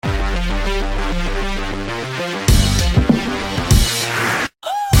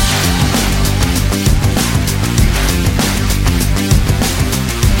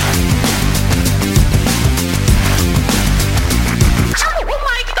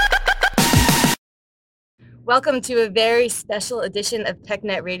Welcome to a very special edition of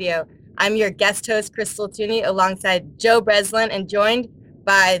TechNet Radio. I'm your guest host, Crystal Tooney, alongside Joe Breslin, and joined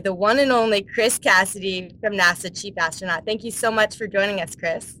by the one and only Chris Cassidy from NASA Chief Astronaut. Thank you so much for joining us,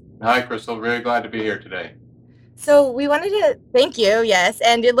 Chris. Hi, Crystal. Really glad to be here today. So we wanted to thank you, yes,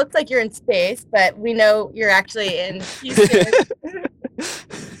 and it looks like you're in space, but we know you're actually in Houston.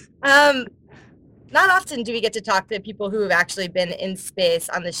 Not often do we get to talk to people who have actually been in space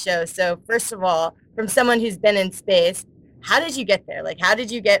on the show. So first of all, from someone who's been in space, how did you get there? Like, how did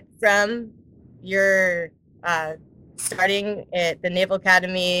you get from your starting at the Naval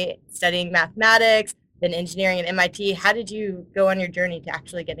Academy, studying mathematics, then engineering at MIT? How did you go on your journey to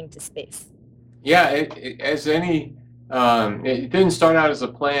actually getting to space? Yeah, it didn't start out as a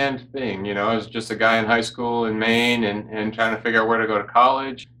planned thing. I was just a guy in high school in Maine and trying to figure out where to go to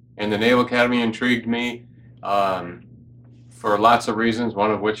college. And the Naval Academy intrigued me for lots of reasons,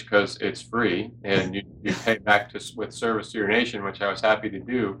 one of which because it's free and you pay back with service to your nation, which I was happy to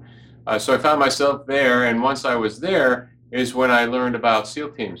do. So I found myself there, and once I was there is when I learned about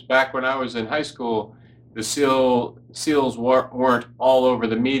SEAL teams. Back when I was in high school, the SEALs weren't all over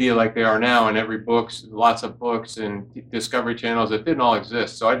the media like they are now, and lots of books and Discovery channels that didn't all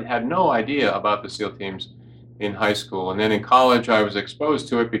exist. So I had no idea about the SEAL teams in high school. And then in college, I was exposed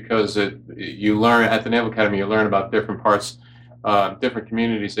to it because you learn at the Naval Academy, you learn about different parts, different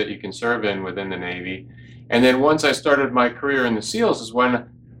communities that you can serve in within the Navy. And then once I started my career in the SEALs is when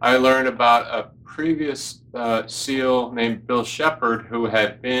I learned about a previous SEAL named Bill Shepard, who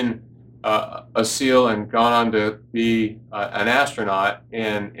had been a SEAL and gone on to be an astronaut.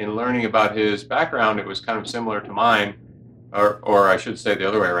 And in learning about his background, it was kind of similar to mine, or I should say the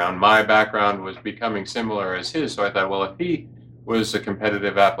other way around. My background was becoming similar as his. So I thought, well, if he was a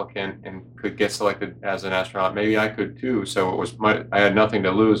competitive applicant and could get selected as an astronaut, maybe I could too. So I had nothing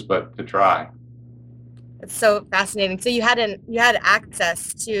to lose but to try. It's so fascinating. So you had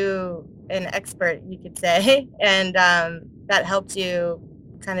access to an expert, you could say, and that helped you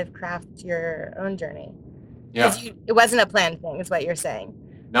kind of craft your own journey. Yeah. It wasn't a planned thing, is what you're saying.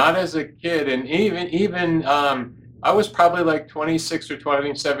 Not as a kid, and even I was probably like 26 or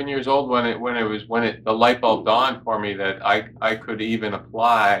 27 years old when the light bulb dawned for me that I could even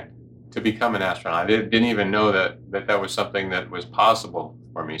apply to become an astronaut. I didn't even know that was something that was possible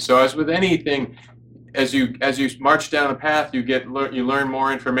for me. So as with anything, as you march down a path, you learn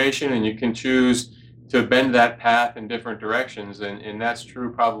more information, and you can choose to bend that path in different directions, and that's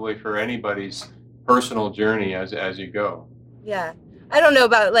true probably for anybody's personal journey as you go. Yeah. I don't know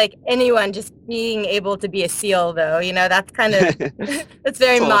about like anyone just being able to be a SEAL though, that's kind of that's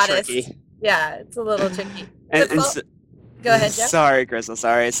very modest. Tricky. Yeah, it's a little tricky. Go ahead, Jeff. Sorry, Crystal.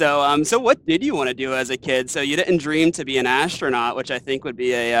 Sorry. So what did you want to do as a kid? So you didn't dream to be an astronaut, which I think would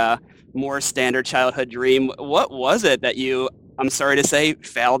be a more standard childhood dream. What was it that you, I'm sorry to say,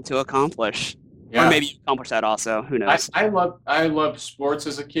 failed to accomplish? Yeah. Or maybe you accomplished that also. Who knows? I loved sports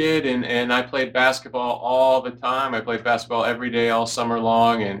as a kid, and I played basketball all the time. I played basketball every day, all summer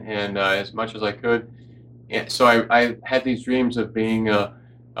long, and as much as I could. And so I had these dreams of being a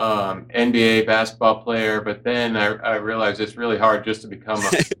NBA basketball player, but then I realized it's really hard just to become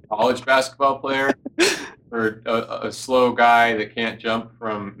a college basketball player. For a slow guy that can't jump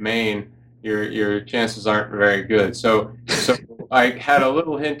from Maine, your chances aren't very good. So I had a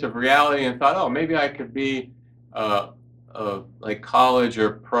little hint of reality and thought, oh, maybe I could be like college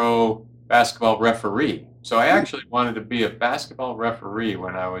or pro basketball referee. So I actually wanted to be a basketball referee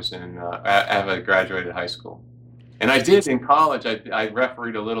when I was I graduated high school. And I did in college. I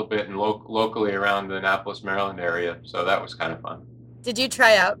refereed a little bit locally around the Annapolis, Maryland area. So that was kind of fun. Did you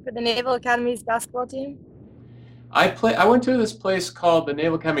try out for the Naval Academy's basketball team? I went to this place called the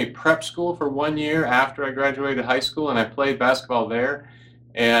Naval Academy Prep School for 1 year after I graduated high school, and I played basketball there.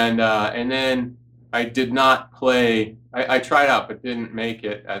 And then I did not play. I tried out, but didn't make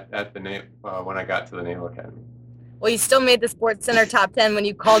it at the when I got to the Naval Academy. Well, you still made the Sports Center top 10 when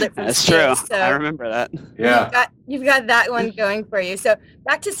you called it from That's space, true. So I remember that. Yeah. You've got that one going for you. So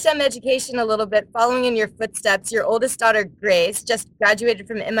back to STEM education a little bit, following in your footsteps. Your oldest daughter, Grace, just graduated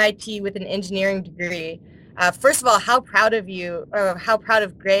from MIT with an engineering degree. First of all, how proud of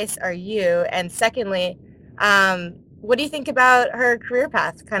Grace are you? And secondly, what do you think about her career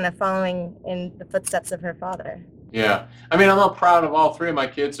path, kind of following in the footsteps of her father? Yeah, I mean, I'm all proud of all three of my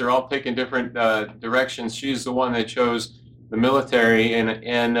kids. They're all taking different directions. She's the one that chose the military,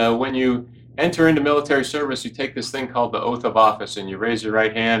 and when you enter into military service, you take this thing called the oath of office, and you raise your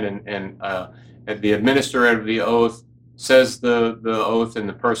right hand, and the administrator of the oath says the oath, and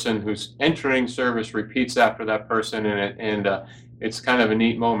the person who's entering service repeats after that person, and it's kind of a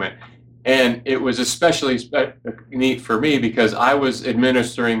neat moment. And it was especially neat for me because I was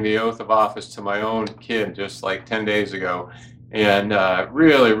administering the oath of office to my own kid just like 10 days ago. And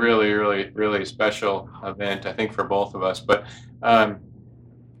really, really, really, really special event, I think, for both of us. But um,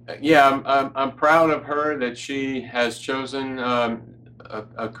 yeah, I'm proud of her that she has chosen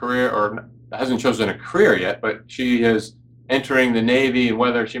a career, or hasn't chosen a career yet, but she is entering the Navy, and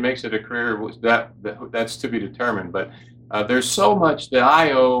whether she makes it a career, that's to be determined. But there's so much that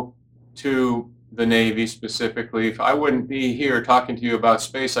I owe to the Navy specifically. If I wouldn't be here talking to you about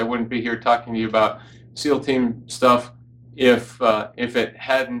space, I wouldn't be here talking to you about SEAL team stuff if it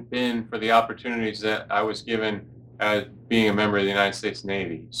hadn't been for the opportunities that I was given as being a member of the United States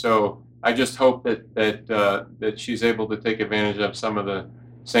Navy. So I just hope that she's able to take advantage of some of the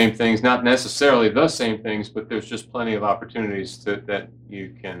same things, not necessarily the same things, but there's just plenty of opportunities that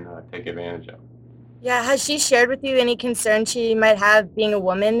you can take advantage of. Yeah, has she shared with you any concern she might have being a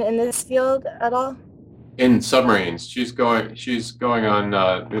woman in this field at all? In submarines, she's going on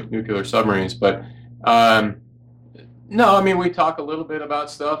nuclear submarines, but um, no, I mean, we talk a little bit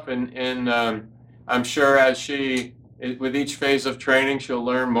about stuff, and I'm sure with each phase of training, she'll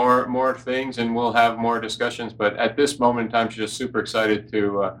learn more things, and we'll have more discussions. But at this moment in time, she's just super excited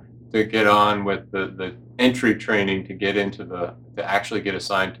to get on with the entry training to get into to actually get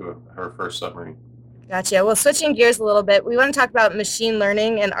assigned to her first submarine. Gotcha. Well, switching gears a little bit, we want to talk about machine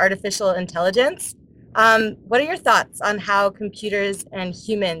learning and artificial intelligence. What are your thoughts on how computers and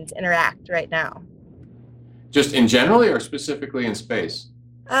humans interact right now? Just in generally, or specifically in space?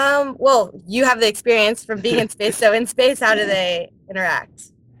 Well, you have the experience from being in space. So in space, how do they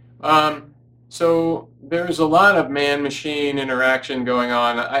interact? So there's a lot of man-machine interaction going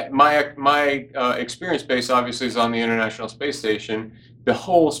on. My experience base obviously is on the International Space Station. The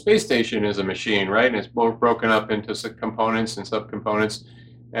whole space station is a machine, right? And it's broken up into components and subcomponents.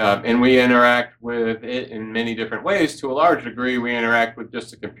 And we interact with it in many different ways. To a large degree, we interact with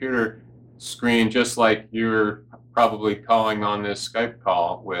just a computer screen, just like you're probably calling on this Skype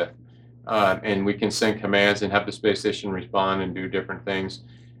call with. And we can send commands and have the space station respond and do different things.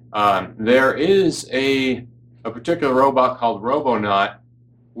 There is a particular robot called Robonaut,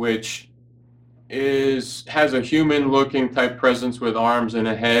 which has a human-looking type presence with arms and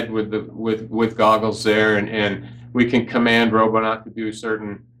a head with goggles there, and we can command Robonaut to do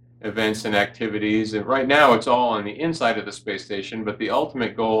certain events and activities. And right now, it's all on the inside of the space station, but the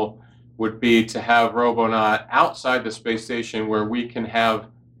ultimate goal would be to have Robonaut outside the space station, where we can have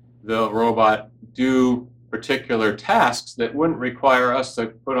the robot do particular tasks that wouldn't require us to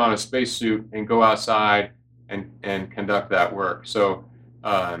put on a spacesuit and go outside and conduct that work. So,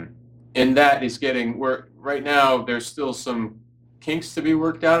 and that is getting work right now. There's still some kinks to be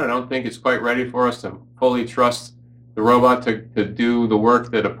worked out. I don't think it's quite ready for us to fully trust the robot to do the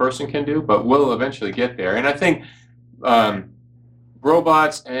work that a person can do, but we'll eventually get there. And I think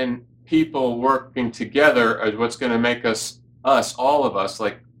robots and people working together is what's going to make all of us,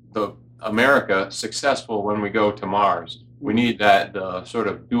 like the America, successful when we go to Mars. We need that sort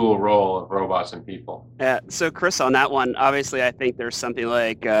of dual role of robots and people. Yeah. So Chris, on that one, obviously, I think there's something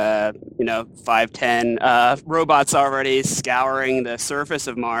like 5-10 robots already scouring the surface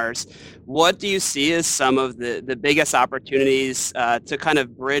of Mars. What do you see as some of the biggest opportunities to kind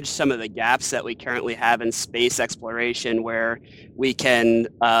of bridge some of the gaps that we currently have in space exploration, where we can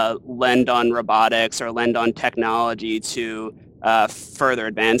lend on robotics or lend on technology to further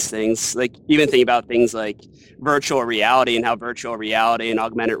advance things? Like, even think about things like virtual reality and how virtual reality and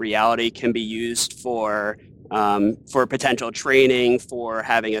augmented reality can be used for potential training, for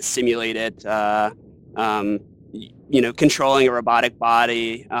having a simulated, controlling a robotic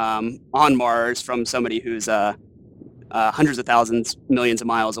body on Mars from somebody who's hundreds of thousands, millions of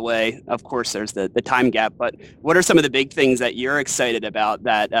miles away. Of course, there's the time gap, but what are some of the big things that you're excited about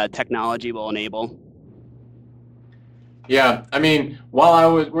that technology will enable? Yeah, I mean,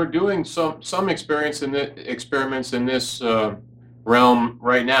 we're doing some experiments in this realm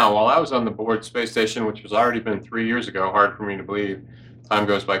right now. While I was on the board space station, which was already been 3 years ago, hard for me to believe, time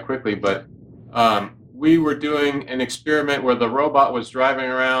goes by quickly, but we were doing an experiment where the robot was driving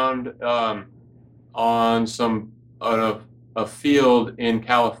around on a field in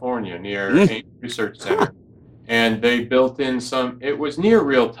California near Ames Research Center. And they built in it was near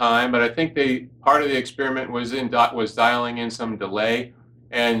real time, but I think part of the experiment was dialing in some delay.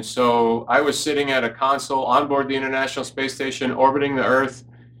 And so I was sitting at a console on board the International Space Station, orbiting the Earth,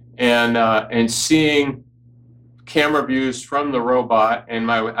 and seeing camera views from the robot.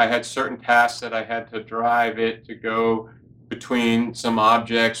 And I had certain tasks that I had to drive it to go between some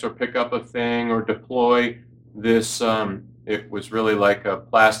objects, or pick up a thing, or deploy this. It was really like a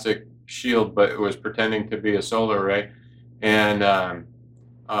plastic shield, but it was pretending to be a solar array, and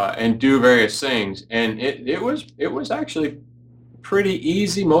do various things. And it was actually pretty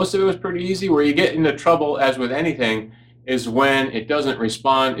easy. Most of it was pretty easy. Where you get into trouble, as with anything, is when it doesn't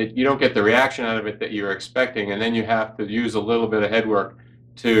respond. You don't get the reaction out of it that you're expecting, and then you have to use a little bit of head work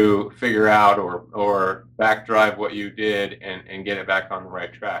to figure out or back drive what you did and get it back on the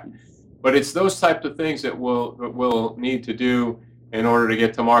right track. But it's those types of things that we'll need to do in order to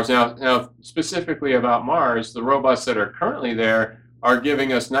get to Mars. Now, specifically about Mars, the robots that are currently there are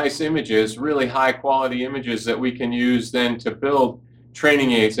giving us nice images, really high quality images that we can use then to build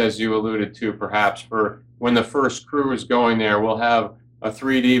training aids, as you alluded to, perhaps for when the first crew is going there. We'll have a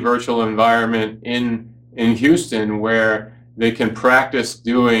 3D virtual environment in Houston where they can practice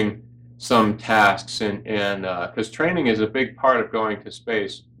doing some tasks, and because training is a big part of going to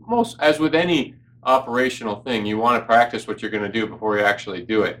space. Most, as with any operational thing, you want to practice what you're going to do before you actually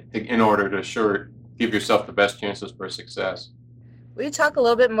do it in order to give yourself the best chances for success. Will you talk a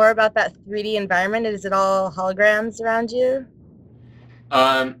little bit more about that 3D environment? Is it all holograms around you?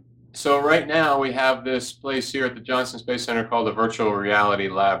 So right now we have this place here at the Johnson Space Center called the Virtual Reality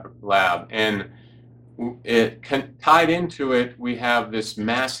Lab, and tied into it, we have this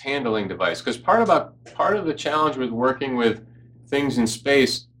mass handling device. Because part of the challenge with working with things in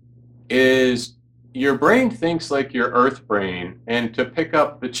space is your brain thinks like your Earth brain, and to pick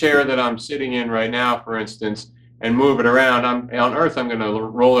up the chair that I'm sitting in right now, for instance, and move it around, on Earth I'm going to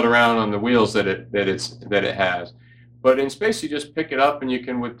roll it around on the wheels that it has. But in space, you just pick it up and you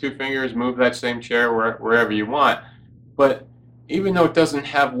can, with 2 fingers, move that same chair wherever you want. But even though it doesn't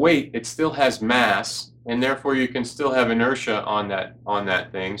have weight, it still has mass, and therefore you can still have inertia on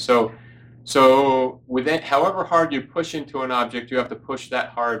that thing. So with it, however hard you push into an object, you have to push that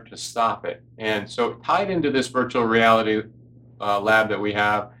hard to stop it. And so tied into this virtual reality lab that we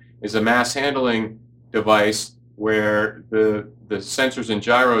have is a mass handling device where the sensors and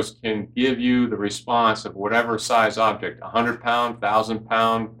gyros can give you the response of whatever size object, 100-pound,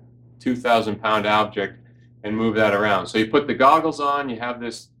 1,000-pound, 2,000-pound object, and move that around. So you put the goggles on, you have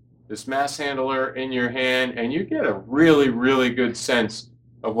this mass handler in your hand, and you get a really, really good sense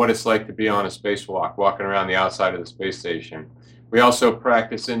of what it's like to be on a spacewalk, walking around the outside of the space station. We also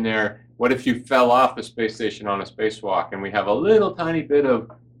practice in there, what if you fell off the space station on a spacewalk? And we have a little tiny bit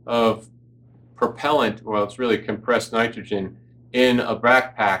of propellant, well, it's really compressed nitrogen, in a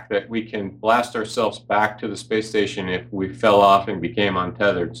backpack that we can blast ourselves back to the space station if we fell off and became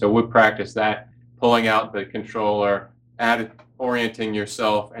untethered. So we practice that, pulling out the controller, orienting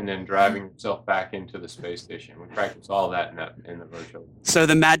yourself, and then driving yourself back into the space station. We practice all that in the virtual. So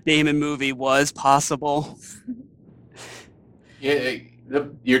the Matt Damon movie was possible? Yeah,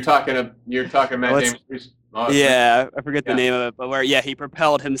 you're talking Matt Damon. Yeah, I forget the name of it, but where he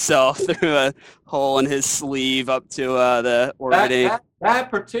propelled himself through a hole in his sleeve up to the orbiting.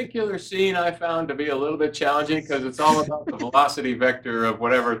 That particular scene I found to be a little bit challenging because it's all about the velocity vector of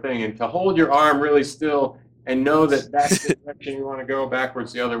whatever thing, and to hold your arm really still and know that that's the direction you want to go,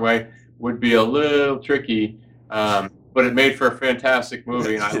 backwards the other way, would be a little tricky. But it made for a fantastic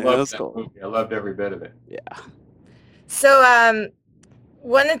movie, and I loved that movie. I loved every bit of it. Yeah. So,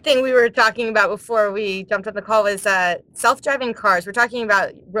 one thing we were talking about before we jumped on the call was self-driving cars. We're talking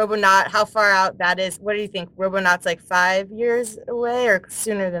about Robonaut, how far out that is. What do you think? Robonaut's like 5 years away or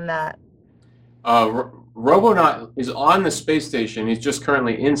sooner than that? Robonaut is on the space station. He's just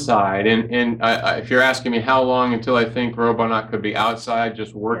currently inside. And if you're asking me how long until I think Robonaut could be outside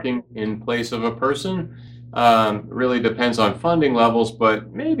just working in place of a person, really depends on funding levels,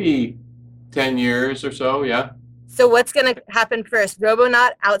 but maybe 10 years or so, yeah. So what's going to happen first,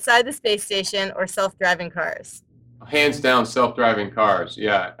 Robonaut outside the space station or self-driving cars? Hands down, self-driving cars.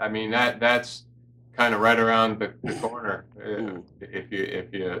 Yeah, I mean that's kind of right around the corner,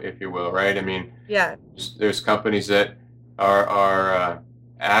 if you will, right? I mean, yeah. There's companies that are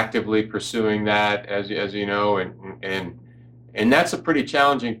actively pursuing that, as you know, and that's a pretty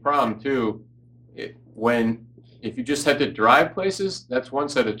challenging problem too. If you just had to drive places, that's one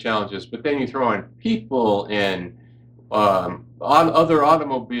set of challenges. But then you throw in people and on other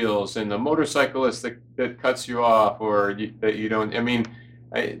automobiles and the motorcyclist that cuts you off or that you don't. I mean,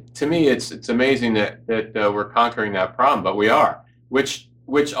 to me, it's amazing that we're conquering that problem, but we are. Which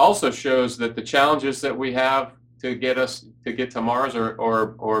also shows that the challenges that we have to get to Mars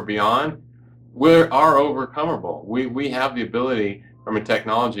or beyond, are overcomable. We have the ability, from a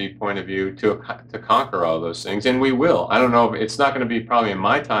technology point of view, to conquer all those things, and we will. I don't know, it's not going to be probably in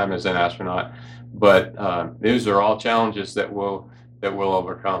my time as an astronaut, but these are all challenges that we'll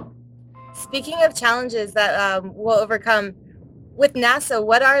overcome. Speaking of challenges that we'll overcome, with NASA,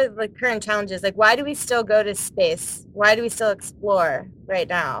 what are the current challenges? Like, why do we still go to space? Why do we still explore right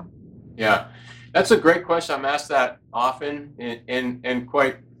now? Yeah, that's a great question. I'm asked that often, and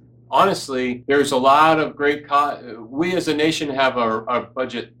quite honestly, there's a lot of we as a nation have a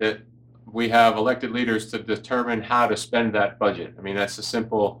budget that we have elected leaders to determine how to spend that budget. I mean, that's the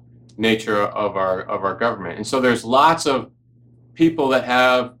simple nature of our government. And so there's lots of people that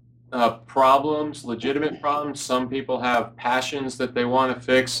have problems, legitimate problems. Some people have passions that they want to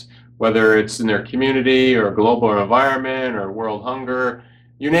fix, whether it's in their community or global environment or world hunger,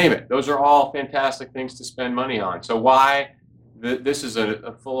 you name it. Those are all fantastic things to spend money on. So why? This is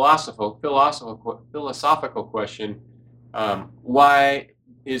a philosophical question. Why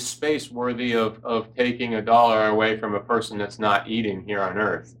is space worthy of taking $1 away from a person that's not eating here on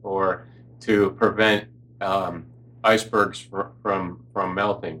Earth, or to prevent icebergs from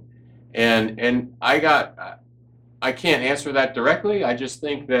melting? And I can't answer that directly. I just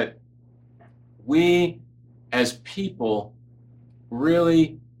think that we as people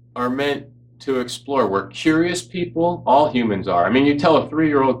really are meant to explore. We're curious people. All humans are. I mean, you tell a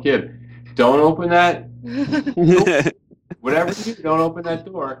 3-year-old kid, don't open that. Whatever you do, don't open that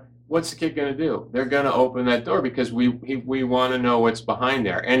door. What's the kid going to do? They're going to open that door because we want to know what's behind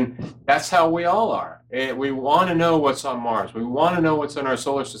there. And that's how we all are. And we want to know what's on Mars. We want to know what's in our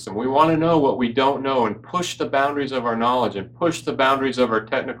solar system. We want to know what we don't know and push the boundaries of our knowledge and push the boundaries of our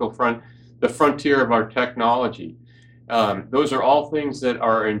the frontier of our technology. Those are all things that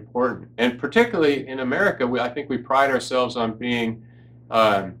are important. And particularly in America, I think we pride ourselves on being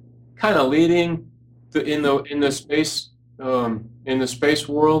kind of leading in the space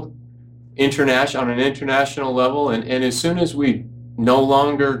world, on an international level. And as soon as we no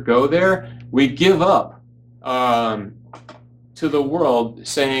longer go there, we give up to the world,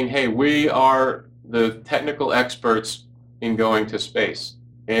 saying, hey, we are the technical experts in going to space.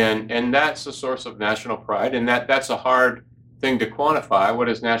 And that's a source of national pride, and that's a hard thing to quantify. What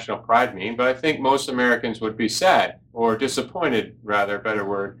does national pride mean? But I think most Americans would be sad, or disappointed, rather, better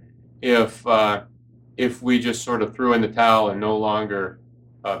word, if we just sort of threw in the towel and no longer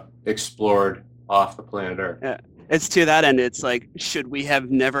explored off the planet Earth. Yeah. It's to that end. It's like, should we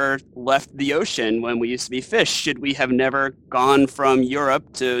have never left the ocean when we used to be fish? Should we have never gone from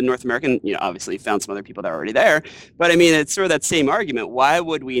Europe to North America? And, obviously found some other people that are already there. But I mean, it's sort of that same argument. Why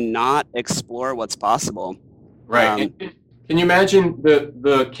would we not explore what's possible? Right. Can you imagine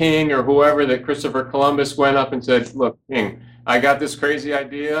the king or whoever that Christopher Columbus went up and said, look, king, I got this crazy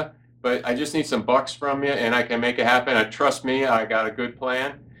idea, but I just need some bucks from you and I can make it happen. Trust me, I got a good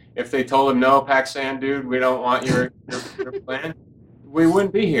plan. If they told him, no, Paxan, dude, we don't want your plan, we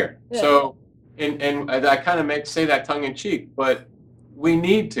wouldn't be here. Yeah. So, and I kind of say that tongue in cheek, but we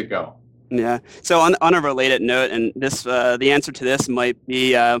need to go. Yeah. So on a related note, and this the answer to this might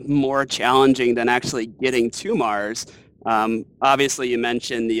be more challenging than actually getting to Mars. Obviously, you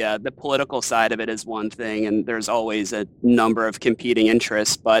mentioned the political side of it is one thing, and there's always a number of competing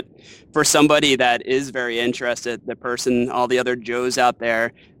interests. But for somebody that is very interested, all the other Joes out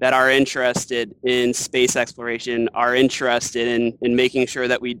there that are interested in space exploration, are interested in making sure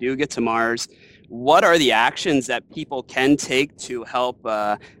that we do get to Mars, what are the actions that people can take to help,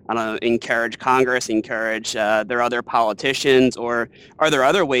 encourage Congress, encourage their other politicians, or are there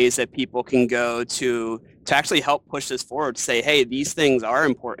other ways that people can go to actually help push this forward, to say, hey, these things are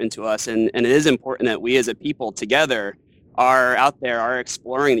important to us, and it is important that we as a people together are out there, are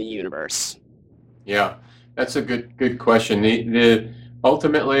exploring the universe? Yeah, that's a good question.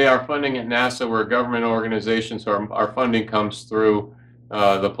 Ultimately, our funding at NASA, we're a government organization, so our funding comes through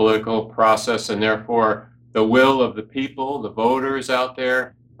the political process, and therefore the will of the people, the voters out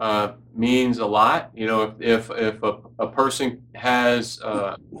there, means a lot. If a person has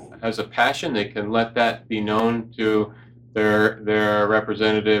a passion, they can let that be known to their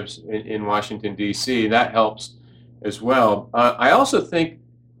representatives in Washington, D.C. That helps as well. I also think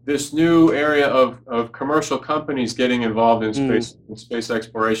this new area of commercial companies getting involved in space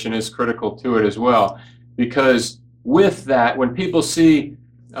exploration is critical to it as well, because with that, when people see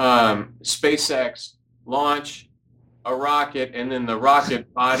SpaceX launch a rocket and then the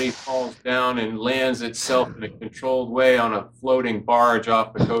rocket body falls down and lands itself in a controlled way on a floating barge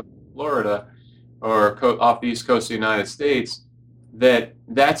off the coast of Florida or off the east coast of the United States,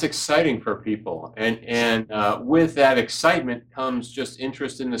 that's exciting for people. And with that excitement comes just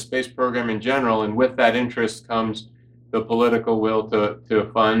interest in the space program in general, and with that interest comes the political will to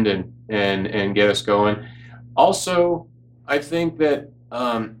fund and get us going. Also, I think that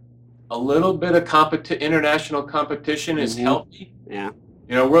a little bit of international competition is healthy. Yeah.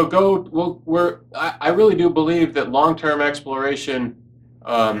 I really do believe that long-term exploration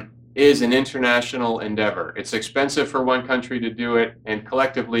is an international endeavor. It's expensive for one country to do it, and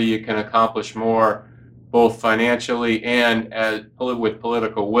collectively you can accomplish more, both financially and with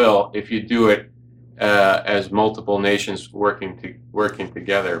political will, if you do it as multiple nations working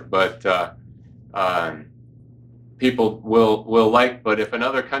together. But people but if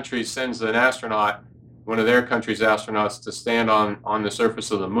another country sends an astronaut, one of their country's astronauts, to stand on the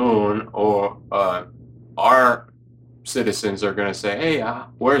surface of the moon, or our citizens are going to say, hey,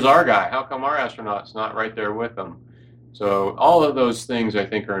 where's our guy? How come our astronaut's not right there with them? So all of those things, I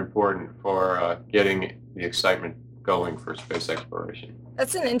think, are important for getting the excitement going for space exploration.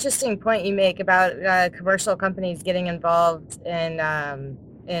 That's an interesting point you make about commercial companies getting involved in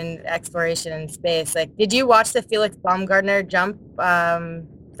exploration in space. Like, did you watch the Felix Baumgartner jump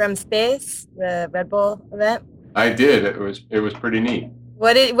from space, the Red Bull event? I did. It was pretty neat.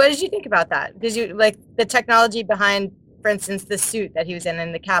 What did you think about that? Did you like the technology behind, for instance, the suit that he was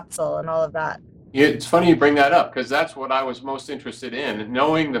in the capsule and all of that? Yeah, it's funny you bring that up, because that's what I was most interested in,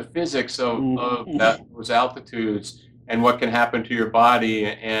 knowing the physics of those altitudes and what can happen to your body,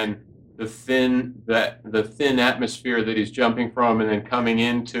 and the thin atmosphere that he's jumping from and then coming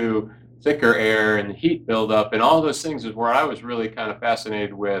into thicker air and heat buildup and all those things is where I was really kind of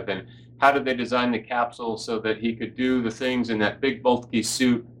fascinated with. And how did they design the capsule so that he could do the things in that big bulky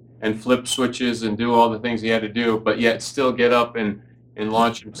suit and flip switches and do all the things he had to do, but yet still get up and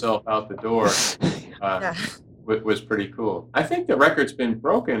launch himself out the door? Was pretty cool. I think the record's been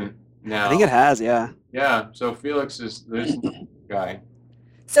broken now. I think it has, yeah. Yeah, so Felix is this guy.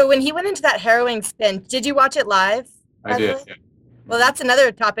 So when he went into that harrowing spin, did you watch it live? I did. Yeah. Well, that's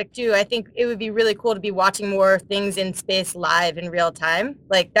another topic too. I think it would be really cool to be watching more things in space live in real time.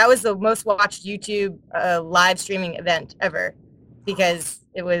 Like, that was the most watched YouTube live streaming event ever, because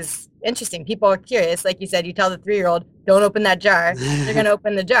it was interesting. People are curious. Like you said, you tell the 3-year-old, don't open that jar. They're going to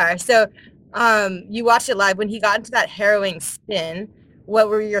open the jar. So you watched it live. When he got into that harrowing spin, what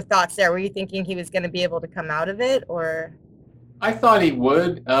were your thoughts there? Were you thinking he was going to be able to come out of it, or? I thought he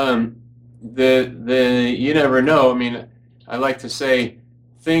would. You never know. I mean, I like to say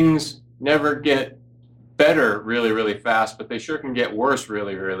things never get better really, really fast, but they sure can get worse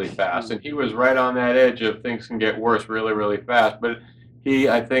really, really fast. And he was right on that edge of things can get worse really, really fast. But he,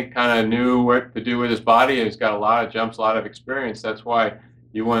 I think, kind of knew what to do with his body, and he's got a lot of jumps, a lot of experience. That's why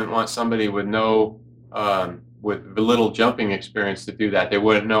you wouldn't want somebody with with little jumping experience to do that. They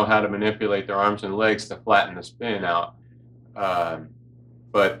wouldn't know how to manipulate their arms and legs to flatten the spin out.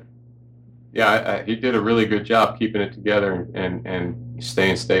 But yeah, he did a really good job keeping it together and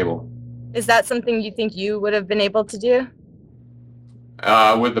staying stable. Is that something you think you would have been able to do?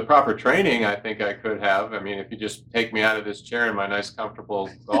 With the proper training, I think I could have. I mean, if you just take me out of this chair in my nice, comfortable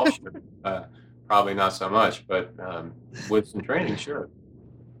golf shirt, probably not so much. But with some training, sure.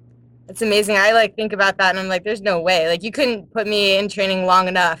 It's amazing. I think about that and I'm like, there's no way. Like, you couldn't put me in training long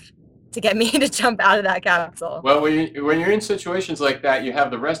enough to get me to jump out of that capsule. Well, when you're in situations like that, you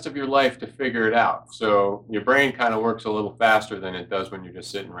have the rest of your life to figure it out. So your brain kind of works a little faster than it does when you're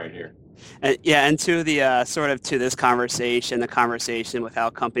just sitting right here. And to the to this conversation, the conversation with how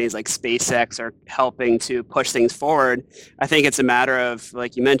companies like SpaceX are helping to push things forward, I think it's a matter of,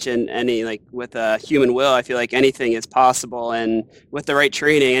 like you mentioned, with a human will, I feel like anything is possible, and with the right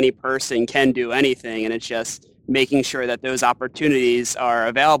training, any person can do anything, and it's just making sure that those opportunities are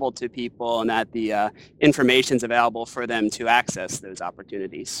available to people and that the information is available for them to access those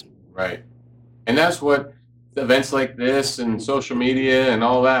opportunities. Right. And that's what events like this and social media and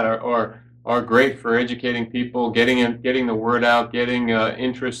all that are great for educating people, getting the word out, getting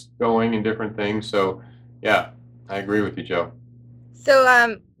interest going in different things. So yeah, I agree with you, Joe.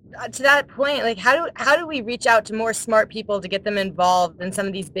 So to that point, like, how do we reach out to more smart people to get them involved in some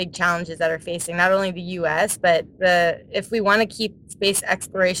of these big challenges that are facing not only the U.S., but if we want to keep space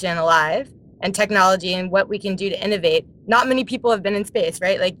exploration alive and technology and what we can do to innovate? Not many people have been in space,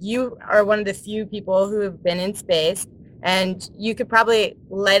 right? Like, you are one of the few people who have been in space, and you could probably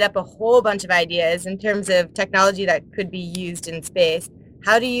light up a whole bunch of ideas in terms of technology that could be used in space.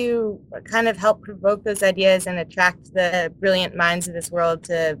 How do you kind of help provoke those ideas and attract the brilliant minds of this world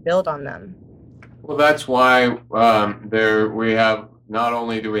to build on them? Well, that's why we have, not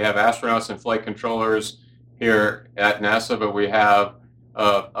only do we have astronauts and flight controllers here at NASA, but we have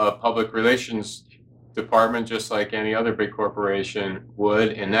a public relations department just like any other big corporation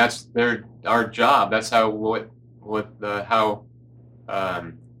would, and that's our job. That's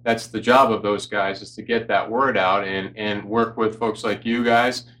that's the job of those guys, is to get that word out and work with folks like you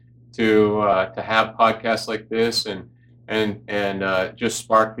guys to have podcasts like this and and just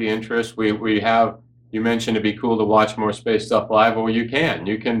sparked the interest. We have, you mentioned it'd be cool to watch more space stuff live. Well, you can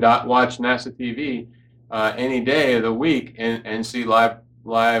watch NASA TV any day of the week and see live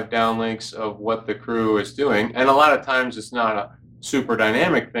downlinks of what the crew is doing. And a lot of times it's not a super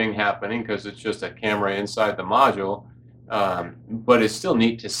dynamic thing happening because it's just a camera inside the module. But it's still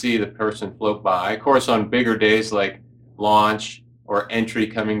neat to see the person float by. Of course, on bigger days like launch or entry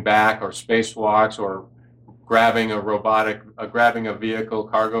coming back or spacewalks or grabbing a vehicle,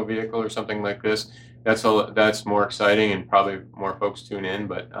 cargo vehicle or something like this, that's more exciting and probably more folks tune in.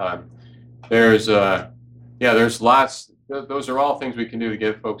 But there's lots. Those are all things we can do to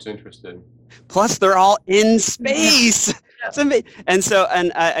get folks interested. Plus, they're all in space. And so,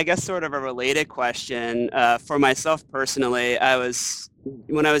 I guess sort of a related question for myself personally,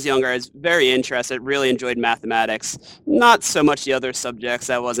 when I was younger, I was very interested, really enjoyed mathematics, not so much the other subjects.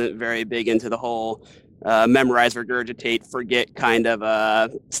 I wasn't very big into the whole memorize, regurgitate, forget kind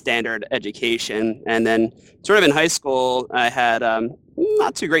of standard education. And then sort of in high school, I had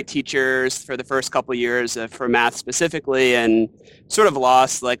not too great teachers for the first couple of years for math specifically, and sort of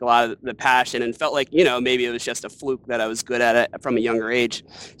lost like a lot of the passion and felt like, maybe it was just a fluke that I was good at it from a younger age.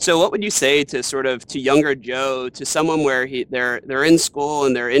 So what would you say to younger Joe, to someone where they're in school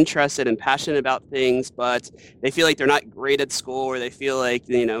and they're interested and passionate about things, but they feel like they're not great at school, or they feel like,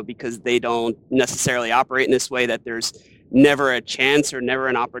 because they don't necessarily operate in this way, that there's never a chance or never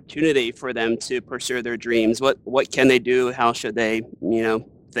an opportunity for them to pursue their dreams? What can they do? How should they,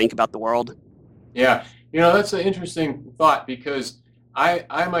 think about the world? Yeah, that's an interesting thought, because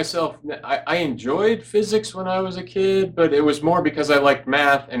I myself, I enjoyed physics when I was a kid, but it was more because I liked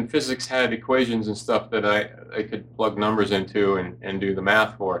math, and physics had equations and stuff that I could plug numbers into and do the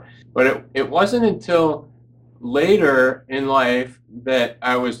math for. But it wasn't until later in life that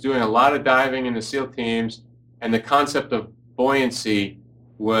I was doing a lot of diving in the SEAL teams, and the concept of buoyancy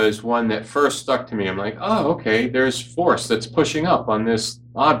was one that first stuck to me. I'm like, oh, okay, there's force that's pushing up on this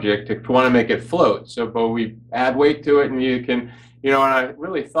object to want to make it float. But we add weight to it, and you can, and I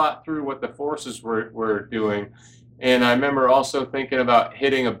really thought through what the forces were doing. And I remember also thinking about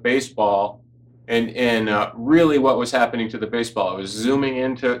hitting a baseball and really what was happening to the baseball. It was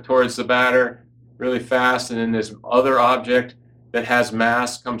zooming towards the batter really fast, and then this other object that has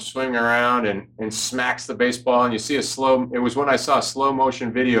mass comes swinging around and smacks the baseball, and you see it was when I saw a slow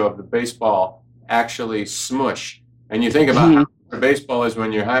motion video of the baseball actually smush. And you think about how the baseball is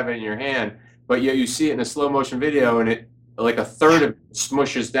when you have it in your hand, but yet you see it in a slow motion video, and it, like a third of it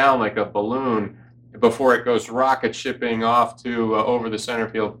smushes down like a balloon before it goes rocket shipping off to over the center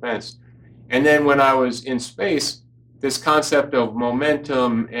field fence. And then when I was in space, this concept of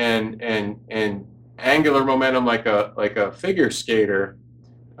momentum and angular momentum, like a figure skater,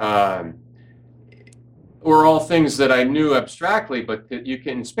 were all things that I knew abstractly, but that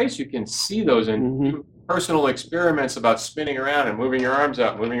in space you can see those in personal experiments about spinning around and moving your arms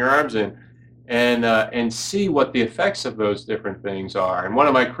out, moving your arms in, and see what the effects of those different things are. And one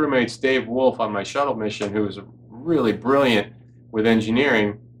of my crewmates, Dave Wolf, on my shuttle mission, who was really brilliant with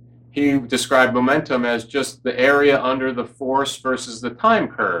engineering, he described momentum as just the area under the force versus the time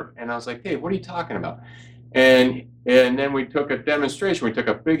curve. And I was like, hey, what are you talking about? And then we took a demonstration. We took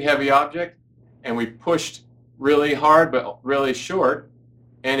a big, heavy object, and we pushed really hard but really short,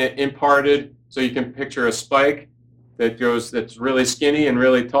 and it imparted, so you can picture a spike that's really skinny and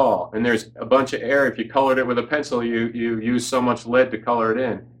really tall. And there's a bunch of air. If you colored it with a pencil, you use so much lead to color it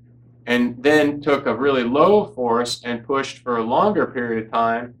in. And then took a really low force and pushed for a longer period of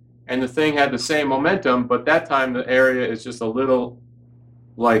time, and the thing had the same momentum, but that time the area is just a little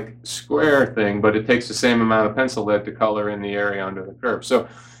like square thing, but it takes the same amount of pencil lead to color in the area under the curve. So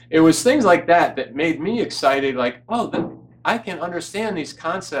it was things like that made me excited, like, oh, I can understand these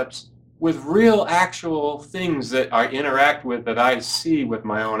concepts with real actual things that I interact with, that I see with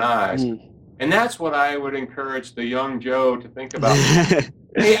my own eyes. And that's what I would encourage the young Joe to think about.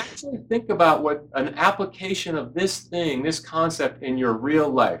 They actually think about what an application of this concept in your real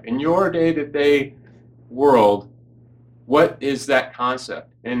life, in your day-to-day world. What is that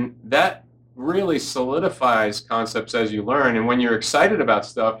concept? And that really solidifies concepts as you learn. And when you're excited about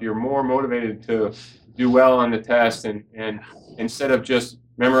stuff, you're more motivated to do well on the test. And instead of just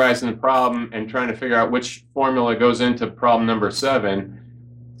memorizing the problem and trying to figure out which formula goes into problem number 7,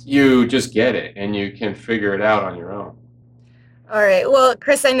 you just get it and you can figure it out on your own. All right. Well,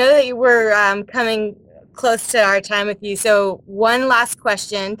 Chris, I know that you were coming close to our time with you. So one last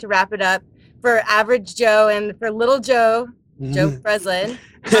question to wrap it up for average Joe and for little Joe, Joe Breslin.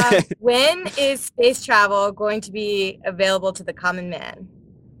 When is space travel going to be available to the common man?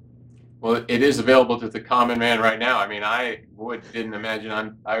 Well, it is available to the common man right now. I mean, didn't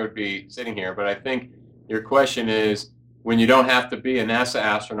imagine I would be sitting here, but I think your question is when you don't have to be a NASA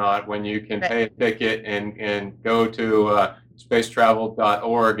astronaut, when you can pay a ticket and go to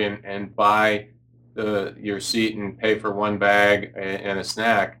spacetravel.org and buy your seat and pay for one bag and a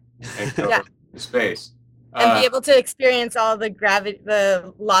snack and go to space. And be able to experience all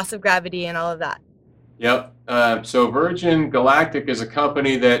the loss of gravity and all of that. Yep. So Virgin Galactic is a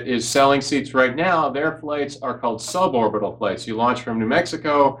company that is selling seats right now. Their flights are called suborbital flights. You launch from New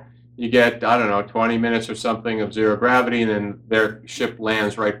Mexico, you get, I don't know, 20 minutes or something of zero gravity, and then their ship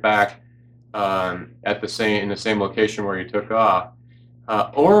lands right back in the same location where you took off.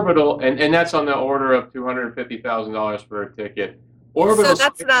 Orbital, and that's on the order of $250,000 for a ticket. Orbital. So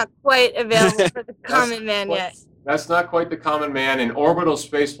that's not quite available for the common man yet. That's not quite the common man, and orbital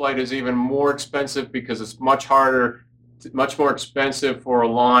spaceflight is even more expensive because it's much harder, much more expensive for a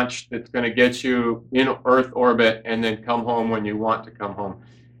launch that's going to get you in Earth orbit and then come home when you want to come home.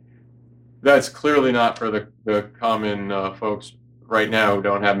 That's clearly not for the common folks right now who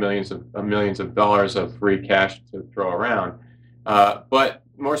don't have millions of dollars of free cash to throw around. But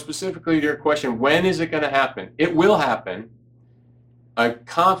more specifically to your question, when is it going to happen? It will happen. I'm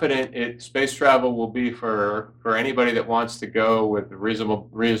confident space travel will be for anybody that wants to go with a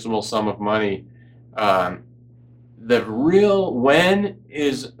reasonable sum of money. The real when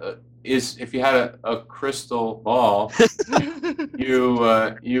is if you had a crystal ball,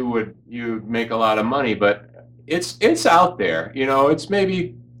 you'd make a lot of money. But it's out there. You know, it's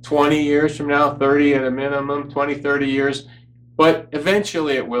maybe 20 years from now, 30 at a minimum, 20, 30 years. But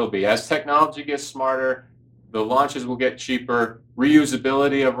eventually it will be. As technology gets smarter, the launches will get cheaper.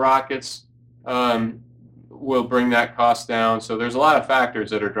 Reusability of rockets will bring that cost down. So there's a lot of factors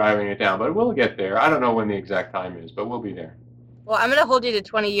that are driving it down, but we'll get there. I don't know when the exact time is, but we'll be there. Well, I'm going to hold you to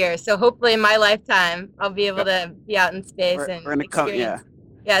 20 years. So hopefully in my lifetime, I'll be able to be out in space and experience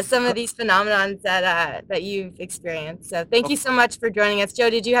some of these phenomenons that you've experienced. So thank you so much for joining us. Joe,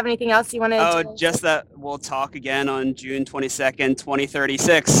 did you have anything else you wanted to tell us? Just that we'll talk again on June 22nd,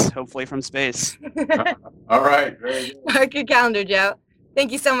 2036, hopefully from space. All right. Very good. Mark your calendar, Joe.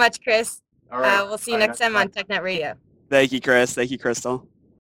 Thank you so much, Chris. All right. We'll see you next time on TechNet Radio. Thank you, Chris. Thank you, Crystal.